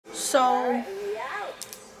So,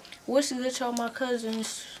 what's good to all my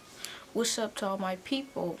cousins? What's up to all my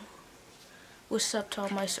people? What's up to all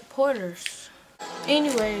my supporters?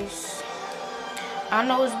 Anyways, I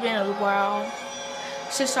know it's been a while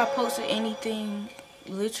since I posted anything.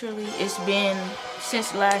 Literally, it's been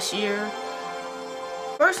since last year.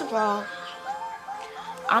 First of all,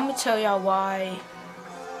 I'm gonna tell y'all why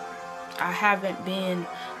I haven't been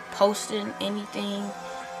posting anything.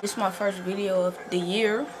 This is my first video of the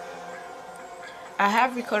year. I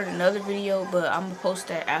have recorded another video, but I'm gonna post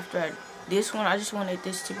that after this one. I just wanted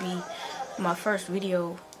this to be my first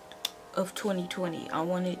video of 2020.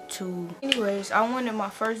 Anyways, I wanted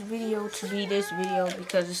my first video to be this video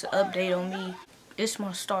because it's an update on me. It's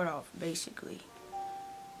my start off, basically.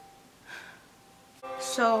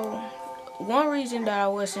 So, one reason that I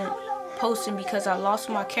wasn't posting because I lost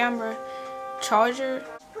my camera charger.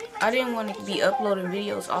 I didn't want to be uploading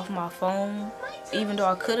videos off my phone, even though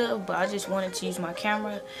I could have, but I just wanted to use my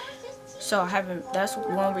camera. So that's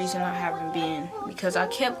one reason I haven't been, because I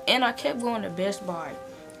kept going to Best Buy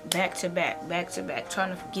back to back,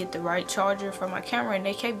 trying to get the right charger for my camera, and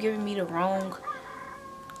they kept giving me the wrong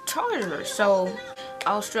charger. So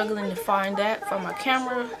I was struggling to find that for my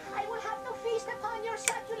camera.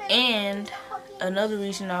 And another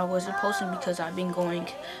reason I wasn't posting because I've been going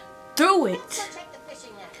through it.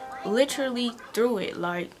 Literally through it.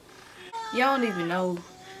 Like, y'all don't even know.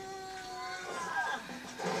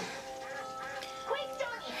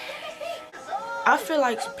 I feel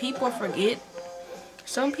like people forget.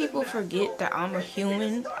 Some people forget that I'm a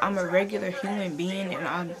human. I'm a regular human being,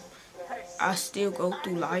 and I still go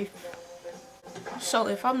through life. So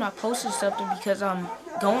if I'm not posting something because I'm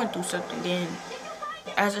going through something, then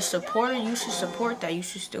as a supporter, you should support that. You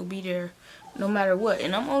should still be there no matter what.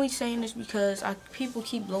 And I'm only saying this because people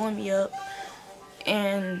keep blowing me up,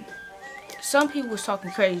 and some people was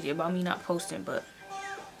talking crazy about me not posting. But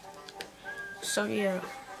so yeah,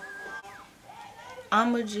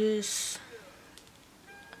 I'ma just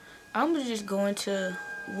go into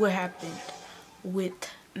what happened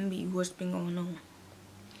with me, what's been going on.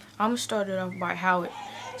 I'ma start it off by how it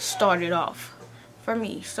started off for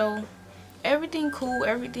me. So everything cool,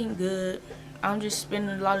 everything good. I'm just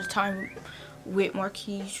spending a lot of time with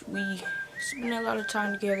Marquise. We spend a lot of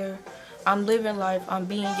time together. I'm living life. I'm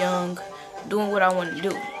being young, doing what I want to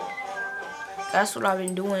do. That's what I've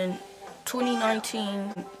been doing.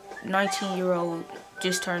 2019, 19-year-old,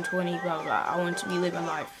 just turned 20, blah, blah. I want to be living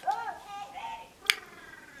life.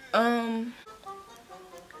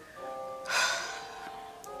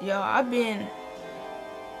 Y'all, I've been,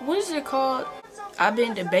 what is it called? I've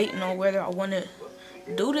been debating on whether I want to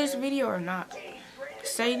do this video or not.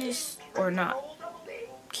 Say this or not.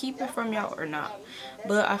 Keep it from y'all or not.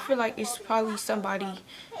 But I feel like it's probably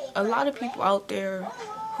a lot of people out there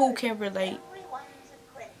who can relate.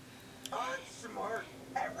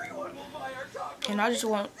 And I just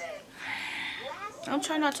I'm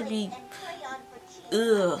trying not to be,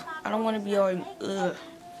 I don't want to be all,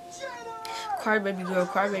 cry baby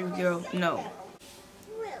girl, no.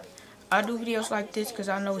 I do videos like this because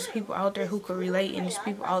I know it's people out there who could relate, and it's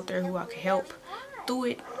people out there who I can help through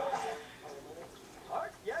it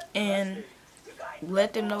and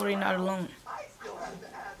let them know they're not alone.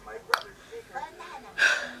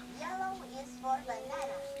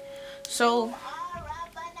 So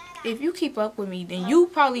if you keep up with me, then you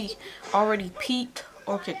probably already peeped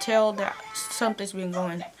or could tell that something's been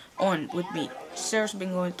going on with me. Sarah's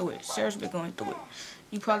been going through it.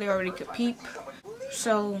 You probably already could peep.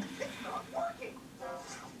 So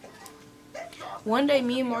one day,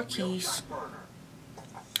 me and Marquise,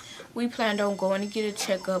 we planned on going to get a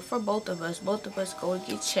checkup for both of us. Both of us go and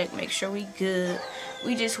get checked, make sure we good.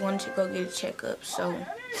 We just wanted to go get a checkup. So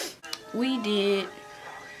we did.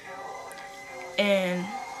 And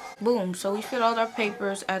boom. So we filled out our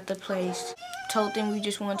papers at the place. Told them we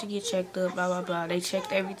just wanted to get checked up, blah, blah, blah. They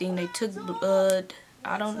checked everything. They took blood.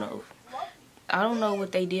 I don't know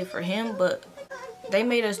what they did for him, but they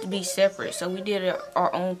made us be separate. So we did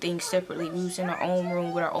our own thing separately. We was in our own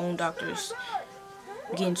room with our own doctors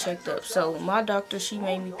getting checked up. So my doctor, she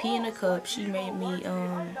made me pee in a cup. She made me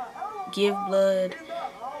give blood,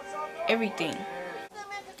 everything.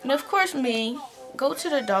 And of course me, go to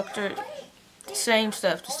the doctor, same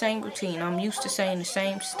stuff, the same routine. I'm used to saying the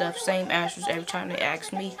same stuff, same answers every time they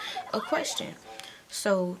ask me a question.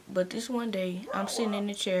 So, but this one day, I'm sitting in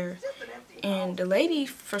the chair, and the lady,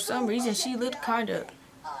 for some reason, she looked kind of,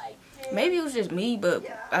 maybe it was just me, but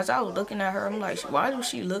as I was looking at her, I'm like, why does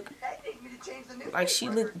she look like she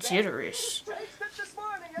looked jitterish?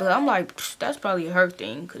 But I'm like, that's probably her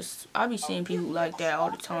thing, because I be seeing people like that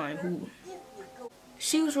all the time who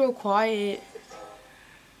she was real quiet.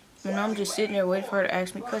 And I'm just sitting there waiting for her to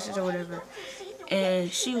ask me questions or whatever.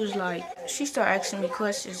 And she was like, she started asking me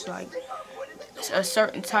questions, like a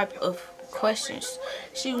certain type of questions.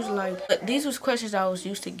 She was like, but these was questions I was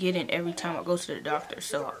used to getting every time I go to the doctor.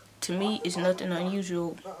 So to me, it's nothing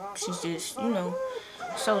unusual. She's just, you know.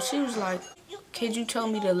 So she was like, could you tell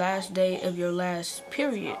me the last day of your last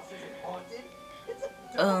period?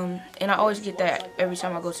 And I always get that every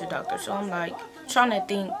time I go to the doctor. So I'm like, trying to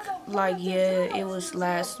think, like, yeah, it was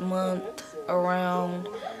last month around.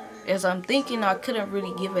 As I'm thinking, I couldn't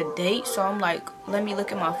really give a date. So I'm like, let me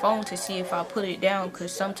look at my phone to see if I put it down.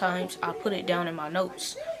 Because sometimes I put it down in my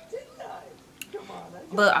notes.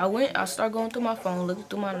 But I started going through my phone, looking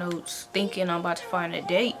through my notes, thinking I'm about to find a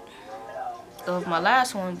date of my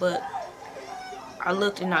last one. But I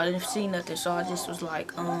looked and I didn't see nothing. So I just was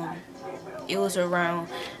like, it was around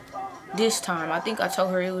this time. I think I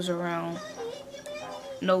told her it was around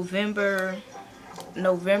November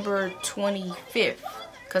 25th.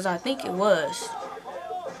 Because I think it was.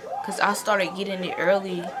 Because I started getting it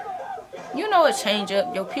early. You know it change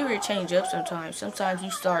up. Your period change up sometimes. Sometimes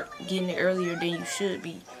you start getting it earlier than you should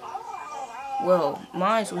be. Well,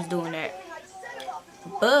 mine was doing that.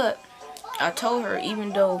 But I told her,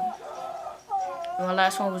 even though my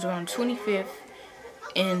last one was around the 25th,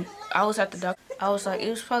 and I was at the doctor, I was like, it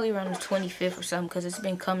was probably around the 25th or something, because it's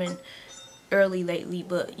been coming early lately,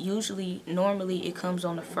 but normally it comes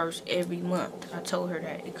on the 1st every month. I told her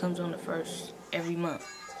that it comes on the 1st every month.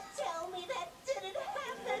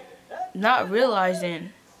 Not realizing,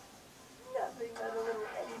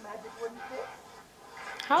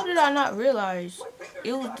 how did I not realize?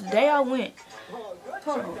 It was the day I went.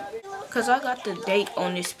 Hold on. Because I got the date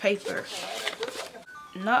on this paper.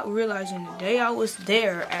 Not realizing the day I was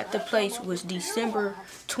there at the place was December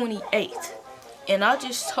 28th. And I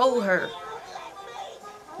just told her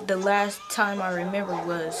the last time I remember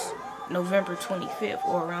was November 25th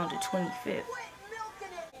or around the 25th.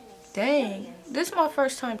 Dang, this is my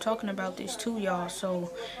first time talking about this too, y'all.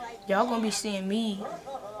 So y'all gonna be seeing me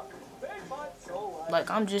like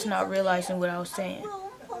I'm just not realizing what I was saying.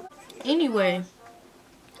 Anyway,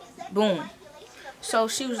 boom. So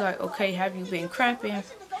she was like, okay, have you been cramping?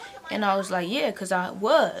 And I was like, yeah, because I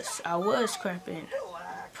was cramping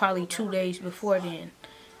probably 2 days before then.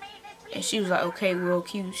 And she was like, okay, well,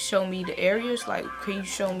 can you show me the areas? Like, can you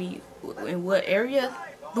show me in what area?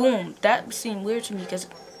 Boom. That seemed weird to me because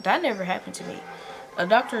that never happened to me. A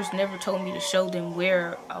doctor has never told me to show them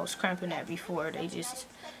where I was cramping at before. They just,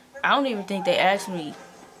 I don't even think they asked me,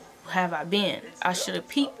 have I been? I should have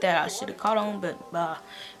peeped that. I should have caught on, but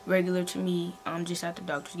regular to me, I'm just at the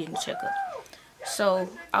doctor's getting a checkup. So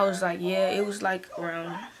I was like, yeah, it was like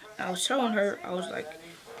around, I was showing her, I was like,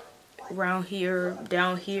 around here,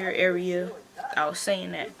 down here area. I was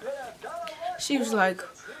saying that. She was like,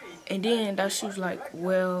 and then she was like,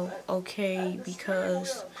 well, okay,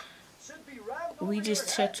 because we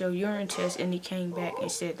just checked your urine test and it came back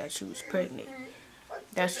and said that she was pregnant.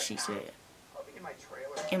 That's what she said.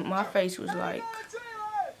 And my face was like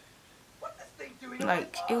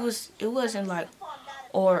it wasn't like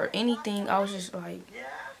or anything. I was just like,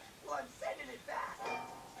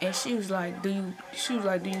 and she was like, do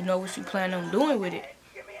you know what you plan on doing with it?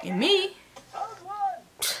 And me,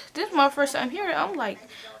 this is my first time hearing it. I'm like,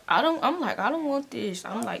 I don't want this.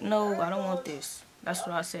 I'm like, no, I don't want this. That's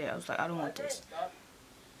what I said. I was like, I don't want this.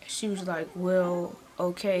 She was like, well,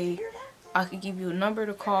 okay, I could give you a number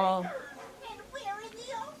to call.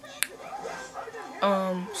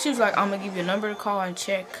 She was like, I'm gonna give you a number to call and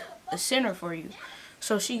check the center for you.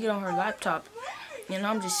 So she get on her laptop, and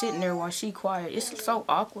I'm just sitting there while she quiet. It's so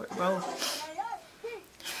awkward, bro.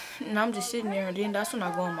 And I'm just sitting there, and then that's when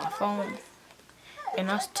I go on my phone, and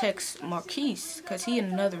I text Marquise, because he in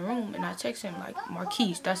another room, and I text him, like,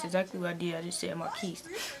 Marquise. That's exactly what I did. I just said Marquise.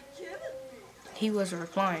 He wasn't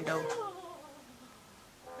replying, though.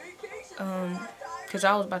 Because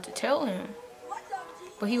I was about to tell him,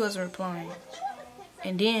 but he wasn't replying.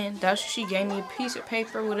 And then that's when she gave me a piece of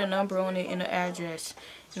paper with a number on it and an address.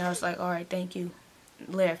 And I was like, all right, thank you.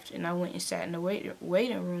 Left, and I went and sat in the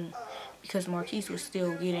waiting room because Marquise was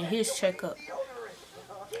still getting his checkup.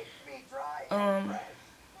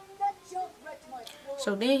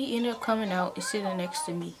 So then he ended up coming out and sitting next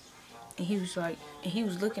to me. And he was like, and he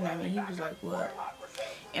was looking at me. He was like, what?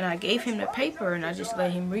 And I gave him the paper and I just let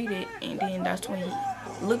him read it. And then that's when he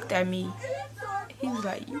looked at me. He was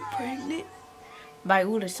like, you pregnant? Like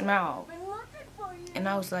with a smile. And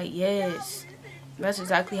I was like, yes. That's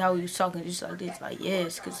exactly how he was talking, just like this, like,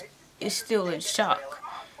 yes, because it's still in shock.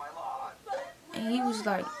 And he was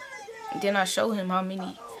like, then I showed him how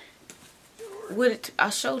many I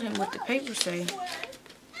showed him what the paper say.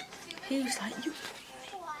 He was like,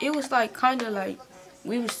 it was like kind of like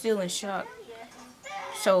we were still in shock.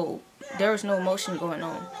 So there was no emotion going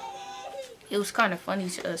on. It was kind of funny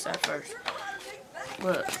to us at first.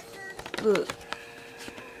 But look.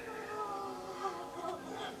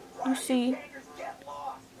 You see?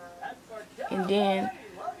 And then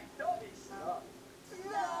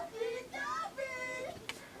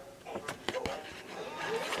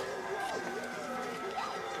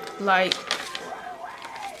like,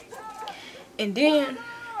 and then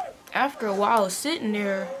after a while sitting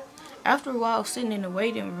there, sitting in the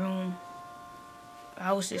waiting room,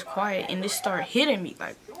 I was just quiet and this started hitting me,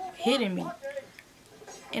 like hitting me.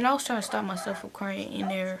 And I was trying to stop myself from crying in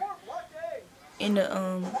there in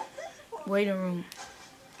the waiting room.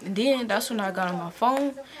 And then that's when I got on my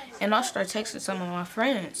phone and I started texting some of my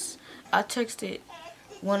friends. I texted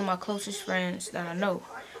one of my closest friends that I know.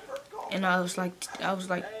 And I was like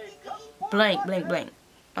blank, blank, blank.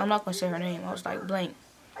 I'm not gonna say her name. I was like blank.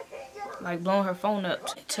 Like blowing her phone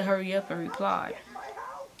up to hurry up and reply.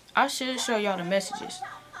 I should show y'all the messages.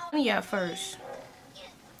 Funny at first.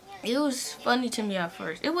 It was funny to me at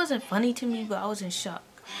first. It wasn't funny to me, but I was in shock.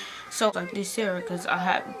 So like this Sarah, cause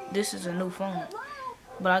this is a new phone.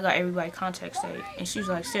 But I got everybody contact saved. And she was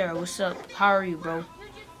like, Sarah, what's up? How are you, bro?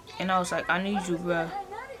 And I was like, I need you, bro.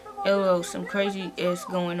 LOL, some crazy ass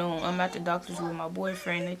going on. I'm at the doctor's with my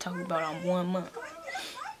boyfriend. They talking about I'm 1 month.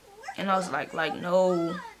 And I was like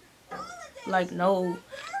no. Like, no.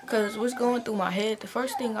 Because what's going through my head, the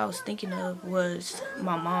first thing I was thinking of was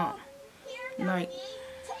my mom. Like,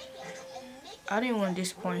 I didn't want to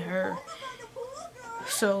disappoint her.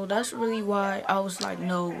 So that's really why I was like,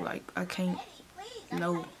 no, like, I can't,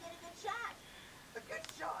 no.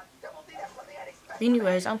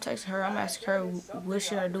 Anyways, I'm texting her, I'm asking her, what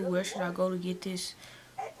should I do, where should I go to get this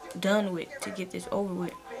done with, to get this over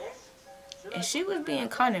with. And she was being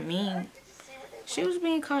kind of mean. She was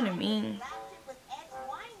being kind of mean.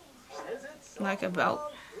 Like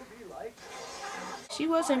about, she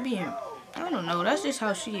wasn't being, I don't know, that's just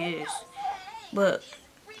how she is. But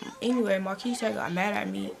anyway, Marquise had got mad at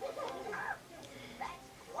me.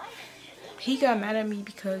 He got mad at me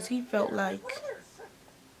because he felt like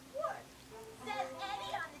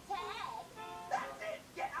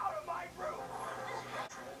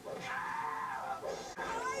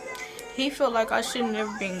I shouldn't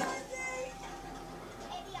have been.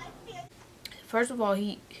 First of all,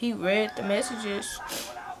 he read the messages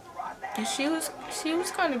and she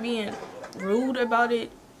was kind of being rude about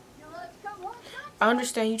it. I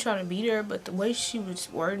understand you trying to be there, but the way she was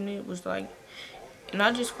wording it was like, and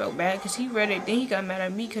I just felt bad because he read it. Then he got mad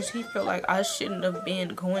at me because he felt like I shouldn't have been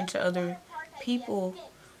going to other people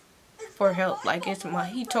for help. Like,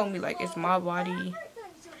 he told me like it's my body,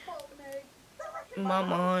 my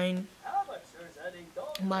mind,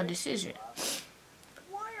 my decision.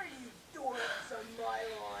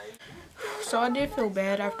 So I did feel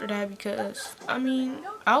bad after that because, I mean,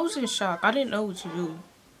 I was in shock. I didn't know what to do.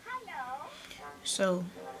 So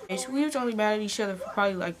we was only mad at each other for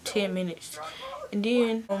probably like 10 minutes. And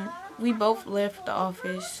then we both left the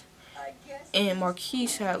office and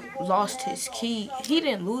Marquise had lost his key. He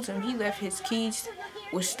didn't lose them. He left his keys,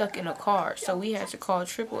 was stuck in a car. So we had to call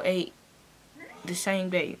 888 the same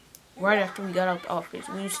day. Right after we got out the office,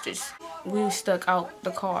 we was stuck out the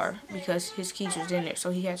car because his keys was in there, so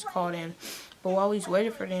he had to call them. But while we was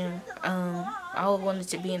waiting for them, I wanted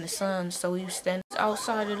to be in the sun, so we was standing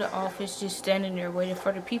outside of the office, just standing there waiting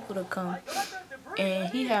for the people to come. And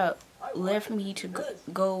he had left me to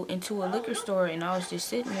go into a liquor store, and I was just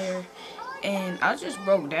sitting there, and I just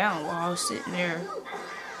broke down while I was sitting there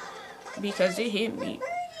because it hit me.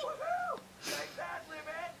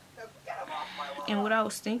 And what I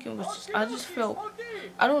was thinking was just, I just felt,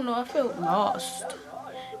 I don't know, I felt lost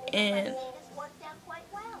and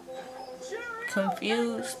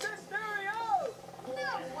confused.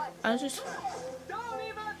 I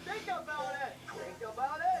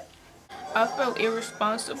felt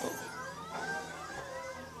irresponsible.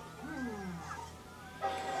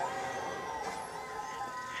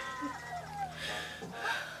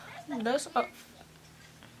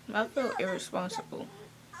 I felt irresponsible.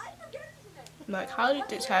 Like, how did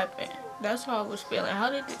this happen? That's how I was feeling. How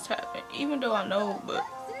did this happen? Even though I know, but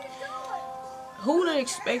who would have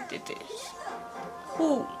expected this?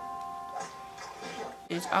 Who?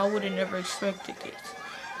 I would have never expected this.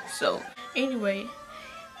 So, anyway,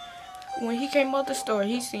 when he came out the store,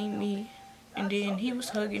 he seen me, and then he was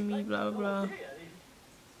hugging me, blah, blah, blah.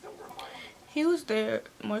 He was there.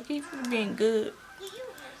 Marquise was being good.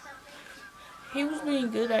 He was being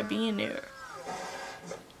good at being there.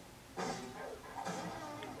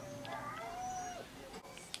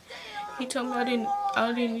 He told me I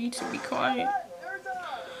didn't need to be crying.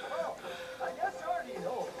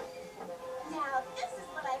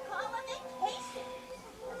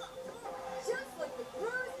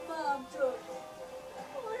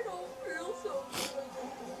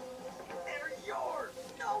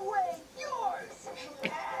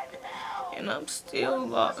 And I'm still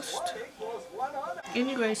lost.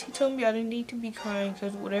 Anyways, he told me I didn't need to be crying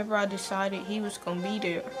because whatever I decided, he was going to be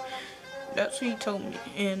there. That's what he told me.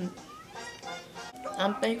 And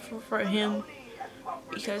I'm thankful for him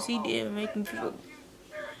because he did make me feel.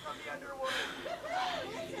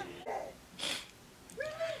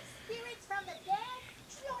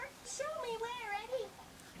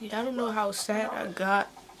 I don't know how sad I got.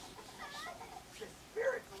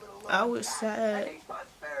 I was sad.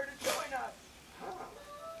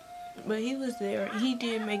 But he was there. He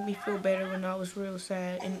did make me feel better when I was real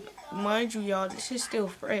sad. And mind you, y'all, this is still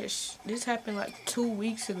fresh. This happened like 2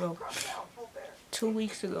 weeks ago. 2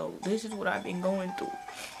 weeks ago. This is what I've been going through.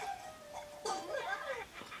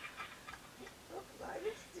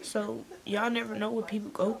 So, y'all never know what people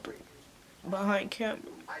go through behind camera.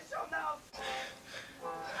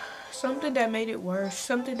 Something that made it worse,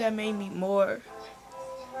 something that made me more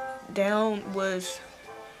down was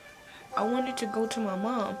I wanted to go to my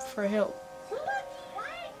mom for help.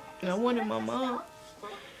 And I wanted my mom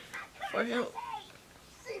for help.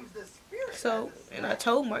 So, and I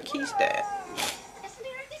told Marquise that.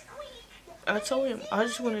 I told him, I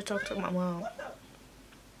just want to talk to my mom.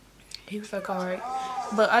 He was like, alright.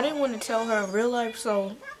 But I didn't want to tell her in real life,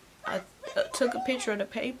 so I took a picture of the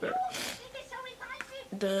paper,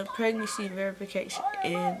 the pregnancy verification,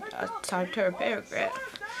 and I typed her a paragraph.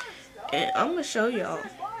 And I'm going to show y'all.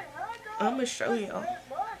 I'm going to show y'all.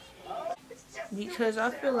 Because I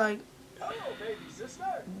feel like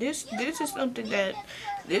this is something that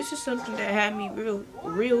had me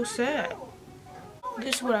real sad.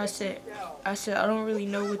 This is what I said. I said, I don't really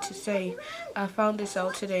know what to say. I found this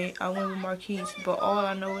out today. I went with Marquise, but all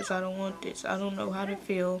I know is I don't want this. I don't know how to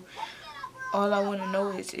feel. All I want to know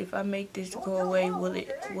is if I make this go away,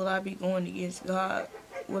 will I be going against God?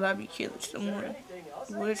 Will I be killing someone?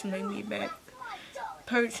 Will this make me a bad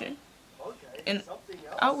person? And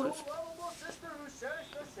I was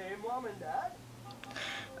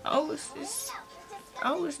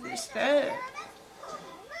just sad.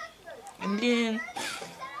 And then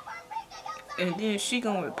she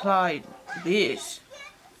gonna reply this.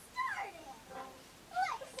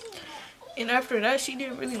 And after that, she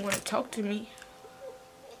didn't really want to talk to me.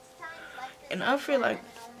 And I feel like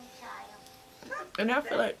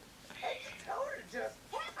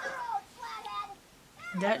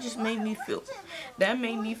that just made me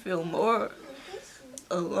feel more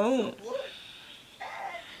alone.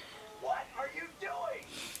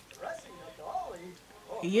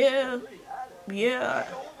 Yeah,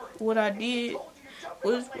 what I did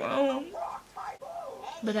was wrong.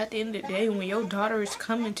 But at the end of the day, when your daughter is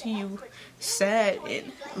coming to you sad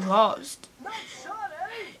and lost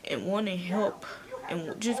and wanting help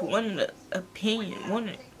and just wanting an opinion,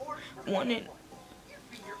 wanting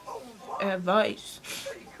advice,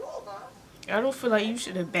 I don't feel like you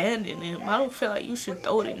should abandon them. I don't feel like you should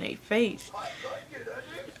throw it in their face.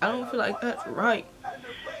 I don't feel like that's right.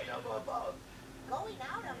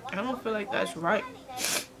 I don't feel like that's right.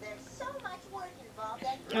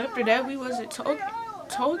 After that, we wasn't talking.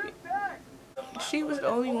 She was the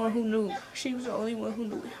only one who knew.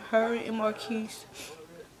 Her and Marquise.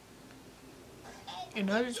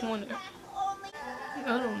 And I just wanted, I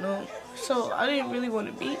don't know. So I didn't really want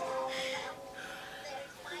to be.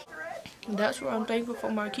 That's where I'm thankful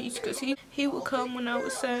for Marquise, because he would come when I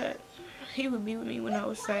was sad. He would be with me when I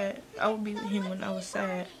was sad. I would be with him when I was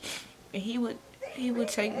sad. And he would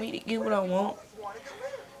take me to get what I want.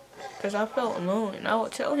 Because I felt alone, and I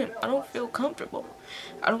would tell him, I don't feel comfortable.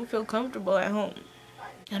 I don't feel comfortable at home.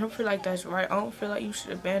 I don't feel like that's right. I don't feel like you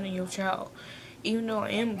should abandon your child. Even though I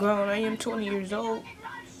am grown, I am 20 years old,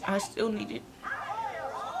 I still needed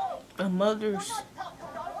a mother's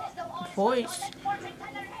voice.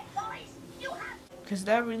 Because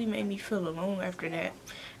that really made me feel alone after that.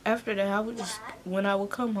 After that, I would just, when I would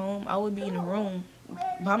come home, I would be in a room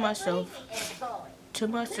by myself, to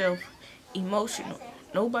myself, emotional.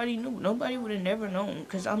 Nobody knew. Nobody would have never known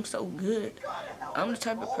because I'm so good. I'm the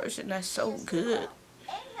type of person that's so good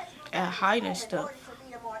at hiding stuff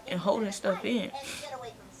and holding stuff in.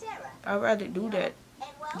 I'd rather do that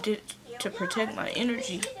to protect my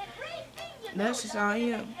energy. That's just how I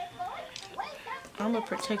am. I'm going to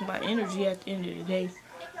protect my energy at the end of the day.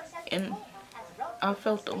 And I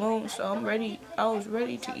felt alone, so I was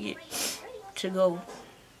ready to go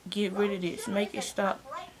get rid of this, make it stop.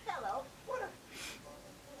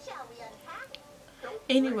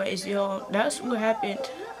 Anyways, y'all, that's what happened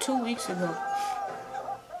 2 weeks ago.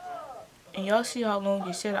 And y'all see how long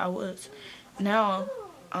you said I was. Now,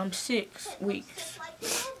 I'm 6 weeks.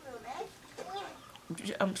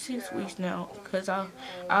 I'm 6 weeks now because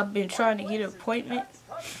I've been trying to get an appointment,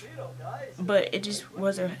 but it just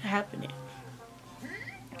wasn't happening.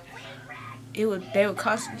 They would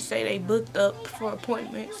constantly say they booked up for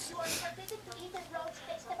appointments,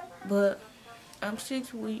 but I'm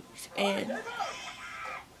 6 weeks and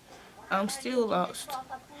I'm still lost.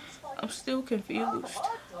 I'm still confused.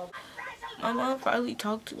 My mom finally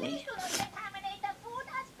talked to me.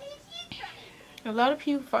 A lot of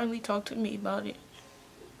people finally talked to me about it.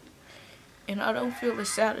 And I don't feel as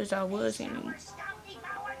sad as I was anymore.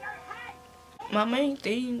 My main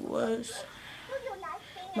thing with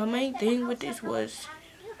this was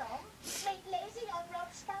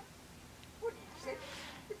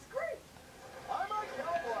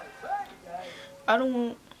I don't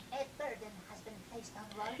want,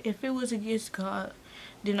 if it was against God,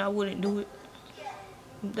 then I wouldn't do it.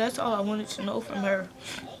 That's all I wanted to know from her.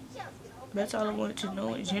 That's all I wanted to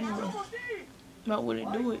know in general. I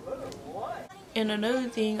wouldn't do it. And another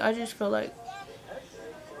thing, I just feel like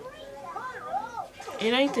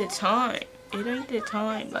it ain't the time. It ain't the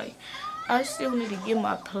time. Like, I still need to get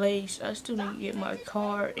my place. I still need to get my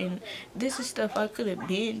car. And this is stuff I could have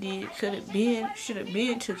been should have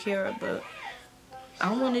been took care of. But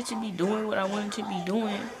I wanted to be doing what I wanted to be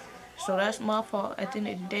doing. So that's my fault at the end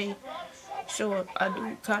of the day. So I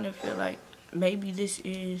do kind of feel like maybe this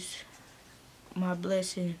is my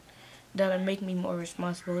blessing. That'll make me more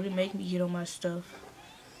responsible. It'll make me get on my stuff.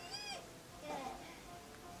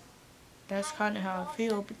 That's kind of how I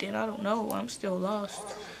feel, but then I don't know. I'm still lost.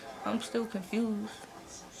 I'm still confused.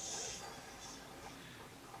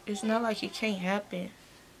 It's not like it can't happen.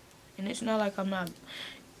 And it's not like I'm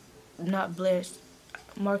not blessed.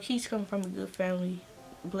 Marquise come from a good family.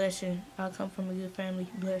 Blessing. I come from a good family.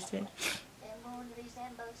 Blessing.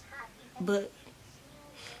 But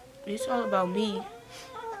it's all about me.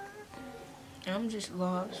 I'm just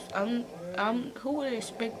lost. Who would have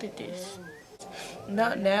expected this?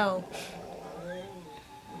 Not now.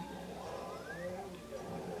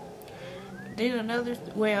 Then another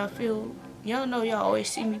way I feel, y'all know y'all always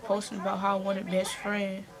see me posting about how I want a best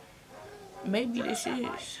friend. Maybe this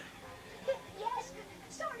is.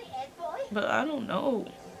 But I don't know.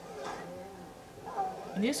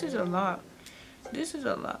 This is a lot. This is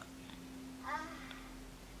a lot.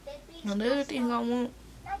 Another thing I want,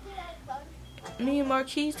 me and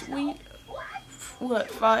Marquise, we,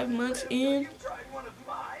 5 months in?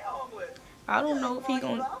 I don't know if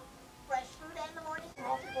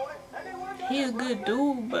he a good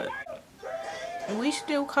dude, but we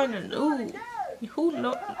still kind of new. Who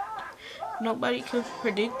know? Nobody can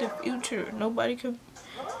predict the future. Nobody can.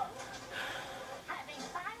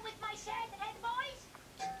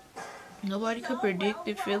 Nobody can predict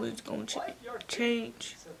if feelings gonna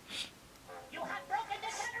change.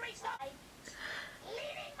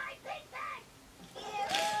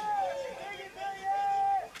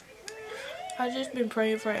 I just been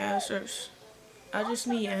praying for answers. I just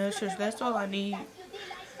need answers. That's all I need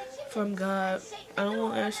from God. I don't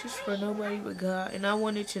want answers for nobody but God. And I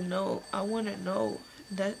wanted to know. I want to know.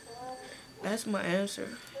 That's my answer.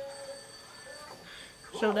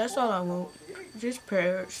 So that's all I want. Just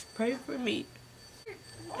prayers. Pray for me.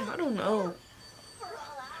 I don't know.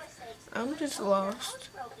 I'm just lost.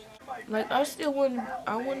 Like, I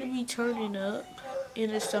want to be turning up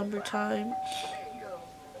in the summertime.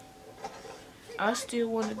 I still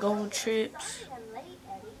want to go on trips,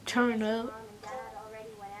 turn up.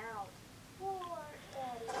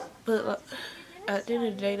 But at the end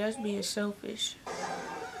of the day, that's being selfish.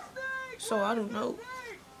 So I don't know.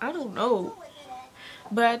 I don't know.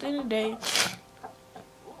 But at the end of the day,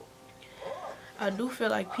 I do feel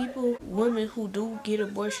like women who do get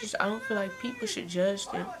abortions, I don't feel like people should judge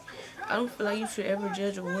them. I don't feel like you should ever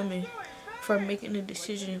judge a woman for making a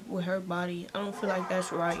decision with her body. I don't feel like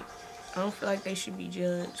that's right. I don't feel like they should be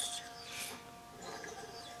judged.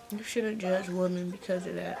 You shouldn't judge women because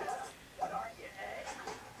of that.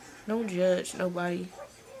 Don't judge nobody.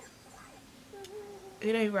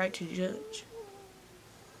 It ain't right to judge.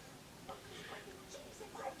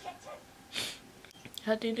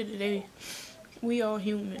 At the end of the day, we all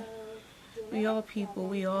human. We all people.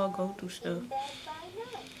 We all go through stuff.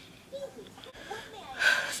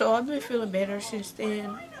 So I've been feeling better since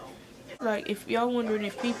then. Like, if y'all wondering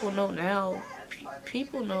if people know now,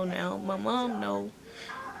 people know now. My mom know.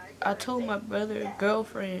 I told my brother,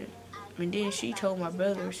 girlfriend, and then she told my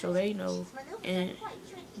brother, so they know. And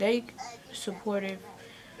they supportive.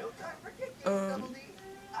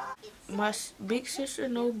 big sister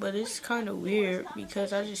no, but it's kind of weird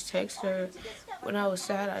because I just texted her when I was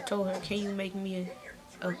sad. I told her, "Can you make me an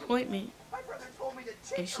appointment?"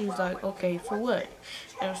 And she was like, "Okay, for what?"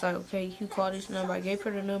 And I was like, "Okay, you call this number." I gave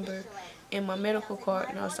her the number and my medical card,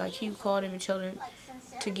 and I was like, "You call them and tell them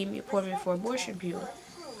to give me an appointment for abortion pill."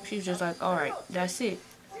 She was just like, "All right, that's it."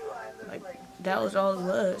 Like, that was all it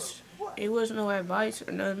was. It was no advice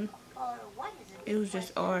or nothing. It was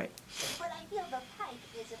just all right.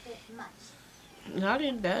 And I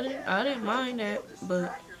didn't mind that,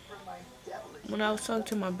 but when I was talking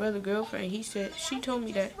to my brother girlfriend, she told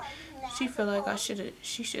me that she felt like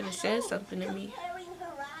she should have said something to me.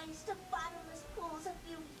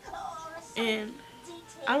 And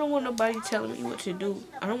I don't want nobody telling me what to do.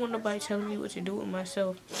 I don't want nobody telling me what to do with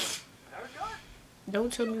myself.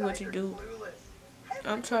 Don't tell me what to do.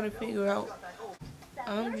 I'm trying to figure out.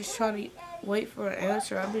 I'm just trying to wait for an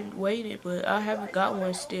answer. I've been waiting, but I haven't got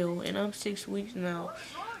one still, and I'm 6 weeks now.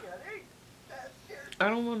 I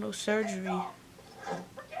don't want no surgery.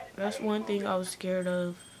 That's one thing I was scared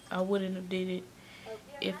of. I wouldn't have did it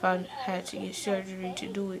if I had to get surgery to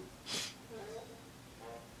do it.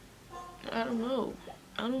 I don't know.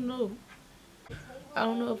 I don't know. I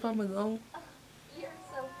don't know if I'm gonna go.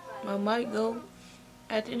 I might go.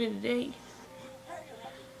 At the end of the day,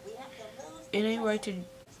 it ain't right to.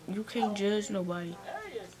 You can't judge nobody.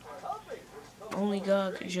 Only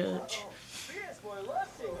God can judge.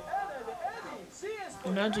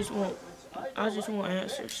 And I just want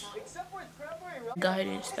answers.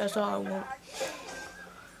 Guidance. That's all I want.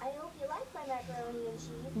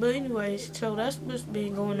 But anyways, so that's what's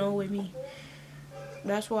been going on with me.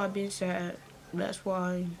 That's why I've been sad. That's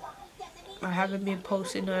why I haven't been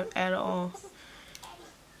posting up at all.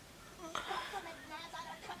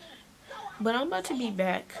 But I'm about to be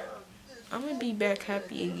back. I'm going to be back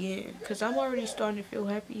happy again. Because I'm already starting to feel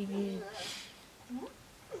happy again.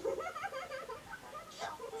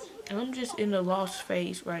 I'm just in the lost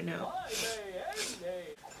phase right now.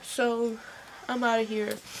 So, I'm out of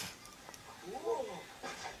here.